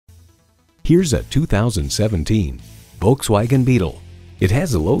Here's a 2017 Volkswagen Beetle. It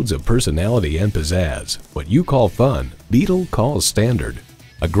has loads of personality and pizzazz. What you call fun, Beetle calls standard.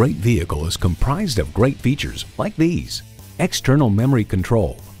 A great vehicle is comprised of great features like these: external memory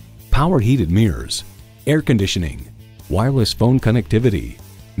control, power heated mirrors, air conditioning, wireless phone connectivity,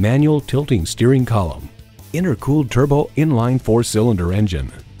 manual tilting steering column, intercooled turbo inline 4-cylinder engine,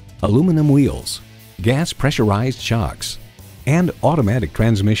 aluminum wheels, gas pressurized shocks, and automatic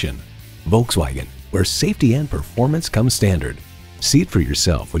transmission. Volkswagen, where safety and performance come standard. See it for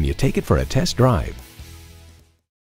yourself when you take it for a test drive.